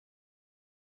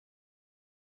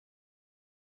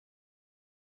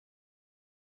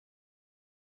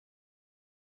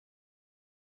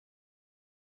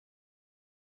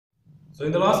So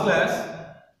in the last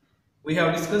class, we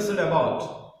have discussed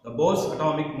about the Bohr's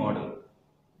atomic model.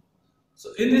 So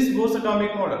in this Bohr's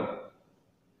atomic model,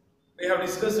 we have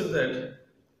discussed that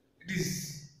it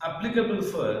is applicable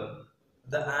for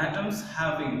the atoms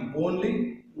having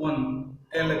only one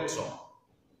electron.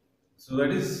 So that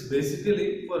is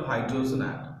basically for hydrogen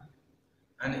atom.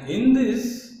 And in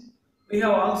this, we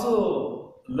have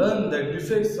also learned the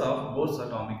defects of Bohr's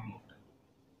atomic model.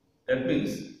 That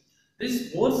means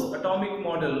this Bohr's atomic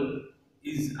model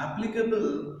is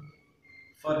applicable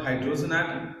for hydrogen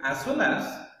atom as well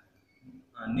as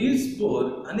Niels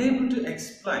Bohr unable to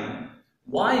explain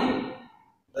why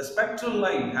the spectral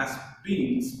line has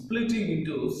been splitting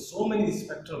into so many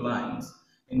spectral lines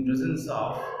in presence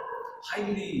of high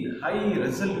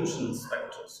resolution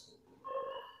spectroscopy.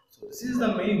 So this is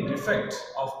the main defect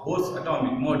of Bohr's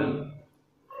atomic model.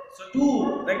 So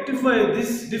to rectify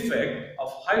this defect of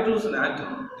hydrogen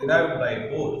atom derived by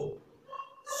Bohr,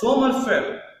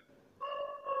 Sommerfeld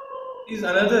is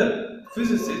another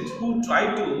physicist who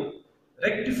tried to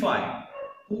rectify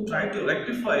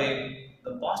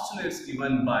the postulates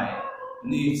given by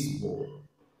Niels Bohr.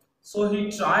 So he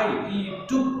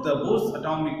took the Bohr's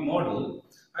atomic model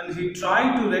and he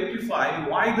tried to rectify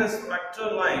why the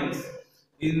spectral lines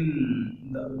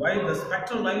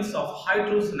of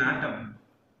hydrogen atom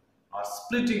are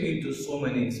splitting into so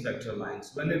many spectral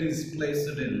lines when it is placed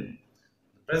in the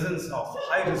presence of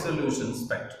high resolution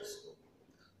spectroscope.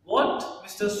 What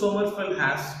Mr. Sommerfeld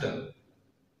has done?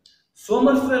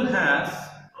 Sommerfeld has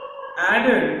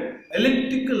added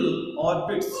elliptical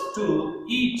orbits to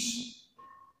each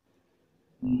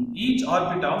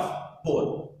orbit of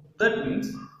Bohr. That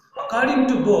means, according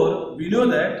to Bohr, we know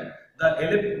that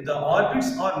the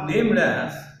orbits are named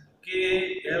as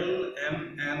K, L,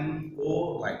 M, N,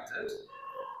 O like that,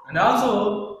 and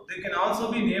also they can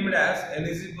also be named as n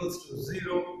is equals to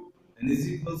 0, n is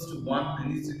equals to 1,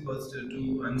 n is equals to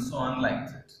 2, and so on like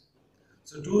that.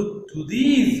 So to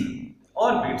these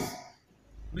orbits,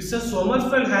 Mr.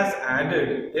 Sommerfeld has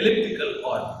added elliptical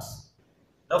orbits.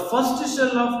 The first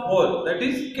shell of Bohr, that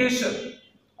is K shell,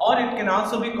 or it can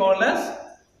also be called as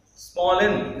small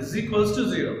n is equals to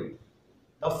 0.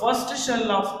 The first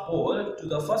shell of Bohr, to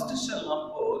the first shell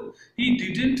of Bohr, he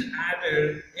didn't add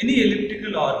any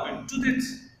elliptical orbit to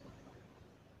this.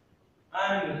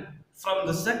 And from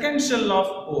the second shell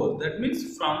of Bohr, that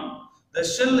means from the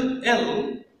shell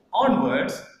L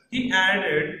onwards, he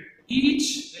added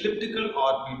each elliptical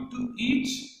orbit to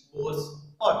each Bohr's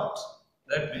orbit.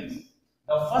 That means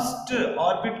the first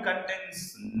orbit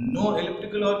contains no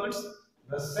elliptical orbits.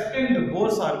 The second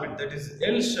Bohr's orbit, that is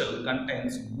L shell,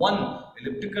 contains one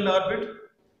elliptical orbit,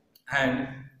 and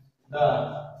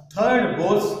the third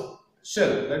Bohr's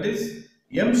shell, that is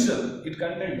M shell, it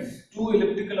contains two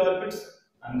elliptical orbits,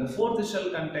 and the fourth shell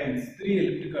contains three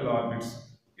elliptical orbits.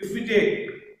 If we take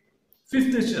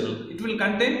fifth shell, it will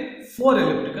contain four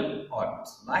elliptical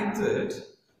orbits. Like that,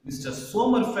 Mr.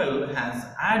 Sommerfeld has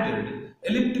added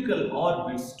elliptical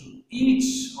orbits to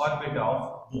each orbit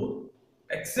of Bohr,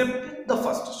 except the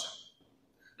first shell.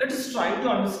 Let us try to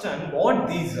understand what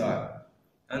these are,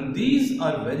 and these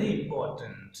are very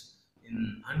important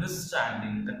in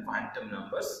understanding the quantum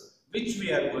numbers, which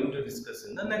we are going to discuss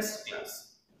in the next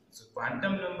class. So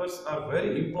quantum numbers are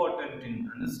very important in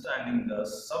understanding the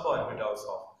suborbitals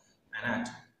of an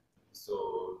atom.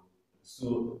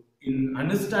 So in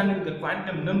understanding the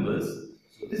quantum numbers,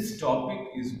 so this topic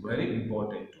is very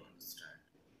important to understand.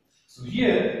 So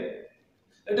here,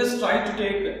 let us try to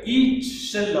take each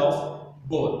shell of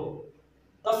Bohr.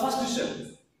 The first shell,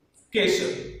 K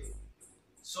shell.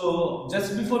 So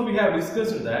just before we have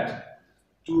discussed that,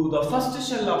 to the first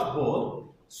shell of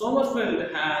Bohr,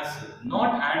 Sommerfeld has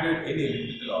not added any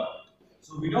elliptical orbit.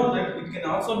 So we know that it can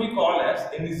also be called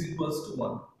as n is equals to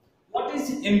 1. What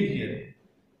is n here?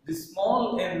 This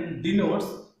small n denotes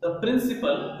the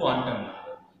principal quantum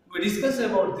number. We discuss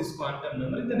about this quantum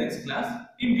number in the next class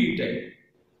in detail.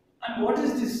 And what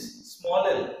is this small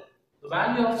l? The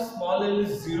value of small l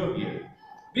is 0 here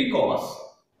because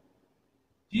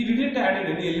he didn't add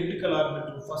any elliptical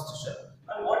orbit to first shell.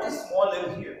 And what is small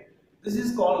l here? This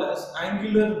is called as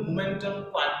angular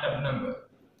momentum quantum number.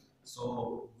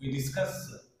 So we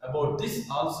discuss about this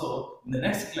also in the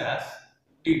next class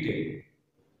detail.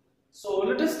 So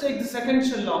let us take the second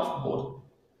shell of Bohr.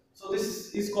 So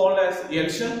this is called as L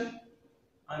shell,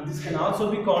 and this can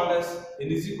also be called as n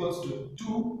is equals to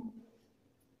 2.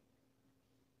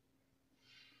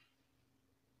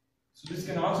 So this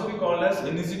can also be called as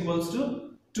n is equals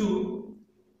to 2.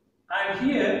 And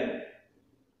here,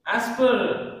 as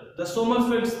per the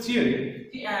Sommerfeld's theory,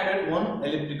 he added one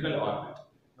elliptical orbit.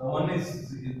 The one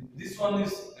is this one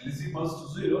is L is equals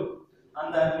to 0,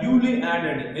 and the newly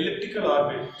added elliptical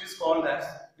orbit, it is called as,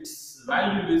 its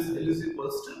value is L is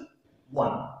equals to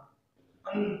 1.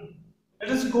 And let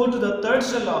us go to the third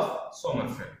shell of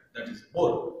Sommerfeld, that is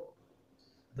Bohr.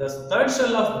 The third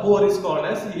shell of Bohr is called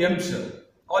as M shell,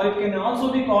 or it can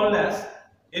also be called as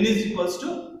N is equals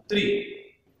to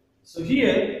 3. So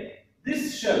here,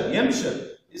 this shell, M shell,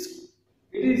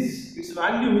 its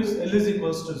value is L is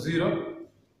equals to 0,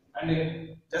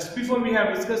 and just before we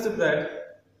have discussed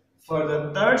that for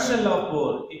the third shell of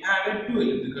Bohr, he added two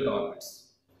elliptical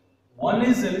orbits. One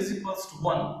is L is equals to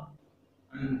 1,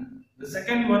 and the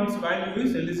second one's value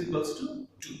is L is equals to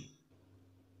 2.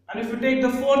 And if you take the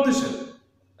fourth shell,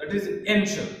 that is N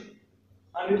shell,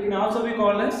 and it can also be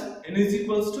called as N is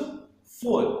equals to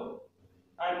 4.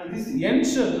 And this N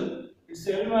shell, its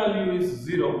L value is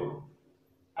 0,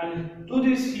 and to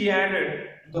this he added,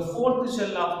 to the fourth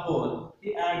shell of Bohr,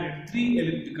 he added 3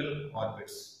 elliptical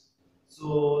orbits.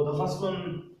 So the first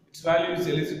one, its value is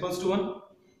L is equals to 1,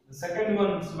 the second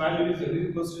one's value is L is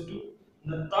equals to 2,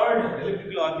 and the third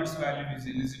elliptical orbit's value is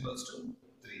L is equals to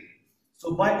 3.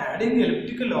 So by adding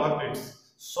elliptical orbits,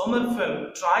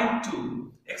 Sommerfeld tried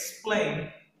to explain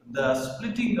the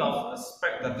splitting of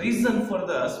the reason for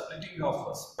the splitting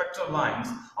of spectral lines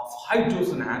of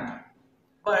hydrogen atom,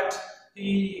 but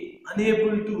he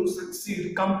unable to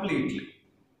succeed completely.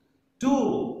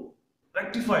 To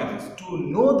rectify this, to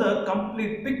know the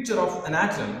complete picture of an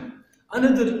atom,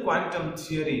 another quantum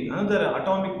theory, another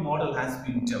atomic model has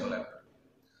been developed.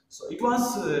 So it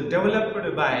was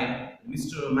developed by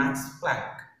Mr. Max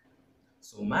Planck.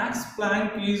 So Max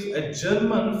Planck is a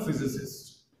German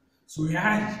physicist. So he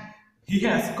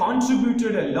has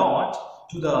contributed a lot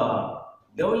to the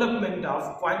development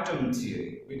of quantum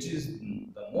theory, which is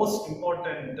the most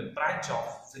important branch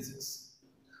of physics.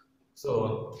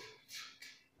 So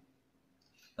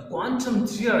the quantum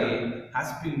theory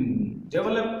has been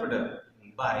developed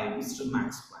by Mr.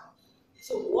 Max Planck.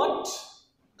 So what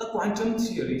the quantum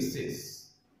theory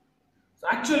says? So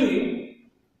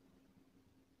actually,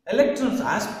 electrons,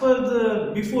 as per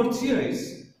the before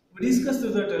theories, we discussed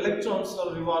that electrons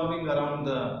are revolving around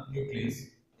the nucleus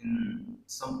in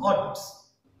some orbits.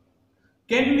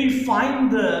 Can we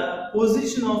find the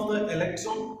position of the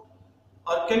electron,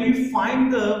 or can we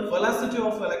find the velocity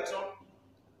of electron?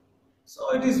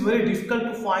 So it is very difficult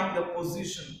to find the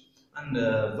position and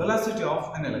the velocity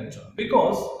of an electron,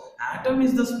 because atom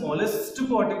is the smallest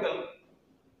particle.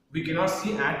 We cannot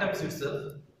see atoms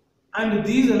itself, and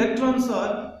these electrons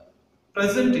are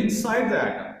present inside the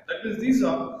atom. That means these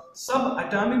are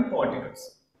subatomic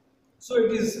particles. So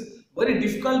it is very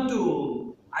difficult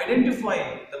to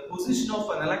identify the position of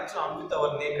an electron with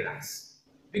our naked eyes,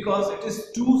 because it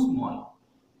is too small.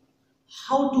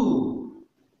 How to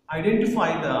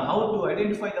identify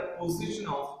the position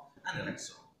of an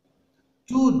electron?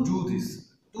 To do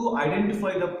this, to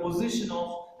identify the position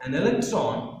of an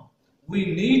electron, we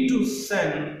need to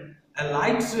send a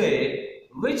light ray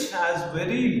which has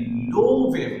very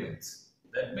low wavelengths.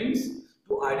 That means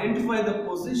to identify the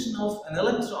position of an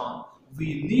electron,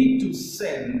 we need to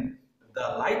send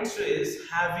the light rays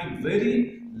having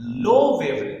very low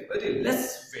wavelength, very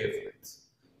less wavelength.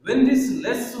 When these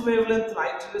less wavelength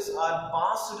light rays are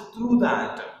passed through the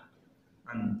atom,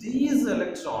 and these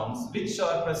electrons which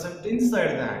are present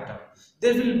inside the atom,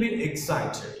 they will be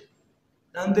excited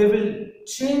and they will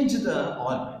change the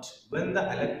orbit. When the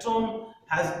electron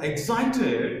has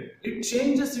excited, it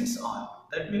changes its orbit.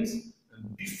 That means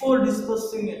before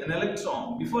dispersing an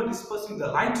electron, before dispersing the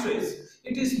light rays,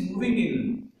 it is moving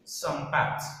in some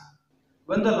paths.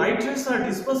 When the light rays are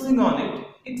dispersing on it,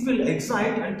 it will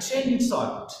excite and change its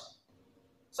orbit.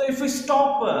 So if we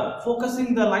stop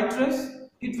focusing the light rays,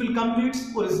 it will come to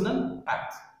its original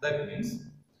path. That means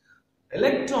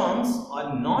electrons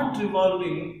are not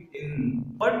revolving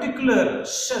in particular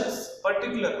shells,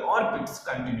 particular orbits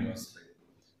continuously.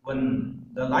 When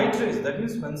the light rays, that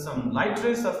means when some light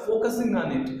rays are focusing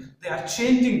on it, they are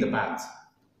changing the path.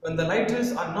 When the light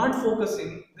rays are not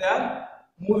focusing, they are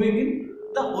moving in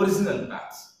the original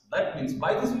paths. That means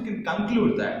by this we can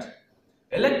conclude that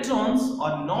electrons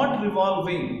are not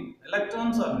revolving,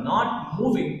 electrons are not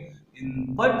moving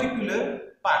in particular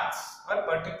paths or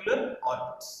particular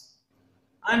orbits.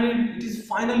 And it is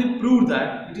finally proved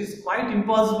that it is quite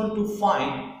impossible to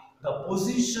find the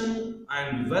position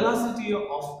and velocity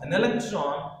of an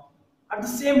electron at the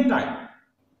same time.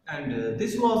 And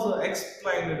this was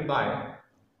explained by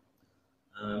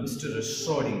Mr.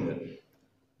 Schrödinger.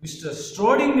 Mr.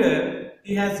 Schrödinger,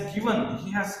 he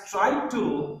has tried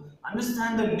to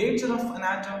understand the nature of an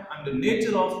atom and the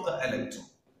nature of the electron.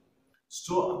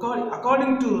 So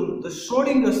according to the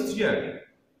Schrodinger's theory,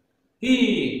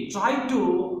 he tried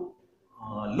to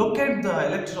locate the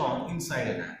electron inside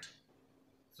an atom.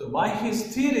 So by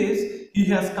his theories, he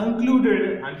has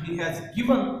concluded and he has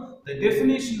given the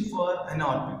definition for an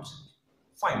orbit.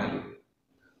 Finally,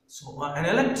 so an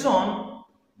electron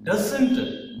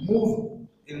doesn't move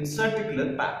in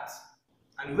circular paths.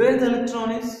 And where the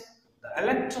electron is? The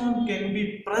electron can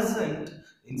be present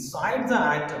inside the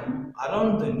atom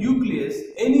around the nucleus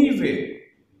anywhere.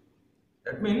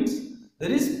 That means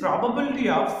there is probability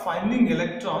of finding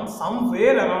electron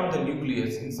somewhere around the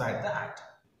nucleus inside the atom.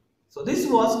 So this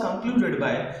was concluded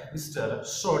by Mr.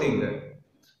 Schrodinger.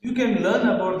 You can learn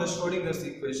about the Schrodinger's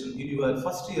equation in your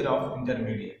first year of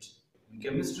intermediate. In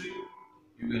chemistry,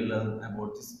 you will learn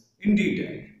about this in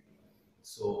detail.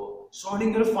 So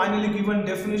Schrodinger finally given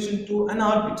definition to an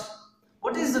orbit.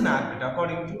 What is an orbit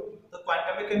according to the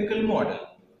quantum mechanical model?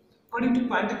 According to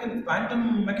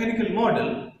quantum mechanical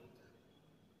model,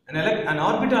 an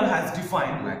orbital has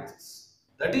defined like this.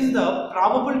 That is the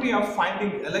probability of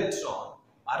finding electron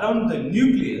around the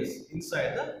nucleus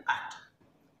inside the atom.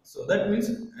 So that means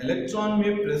electron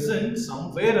may present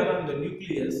somewhere around the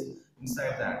nucleus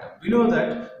inside the atom. We know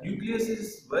that nucleus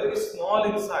is very small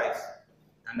in size,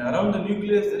 and around the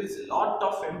nucleus there is a lot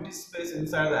of empty space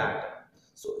inside the atom.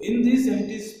 So in this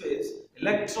empty space,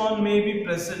 electron may be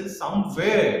present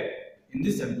somewhere in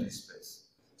this empty space.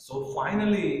 So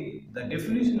finally, the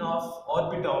definition of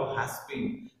orbital has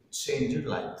been changed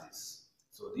like this.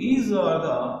 So these are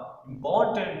the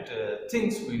important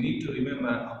things we need to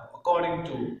remember according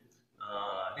to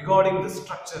regarding the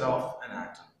structure of an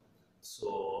atom.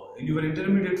 So in your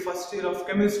intermediate first year of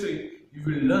chemistry, you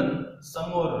will learn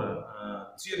some more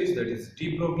theories, that is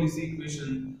de Broglie's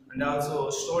equation and also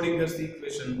Schrodinger's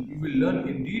equation. You will learn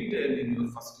in detail in your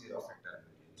first year of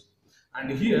intermediate.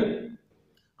 And here,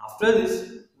 after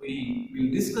this, we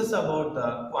will discuss about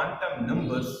the quantum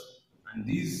numbers, and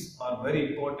these are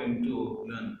very important to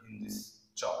learn in this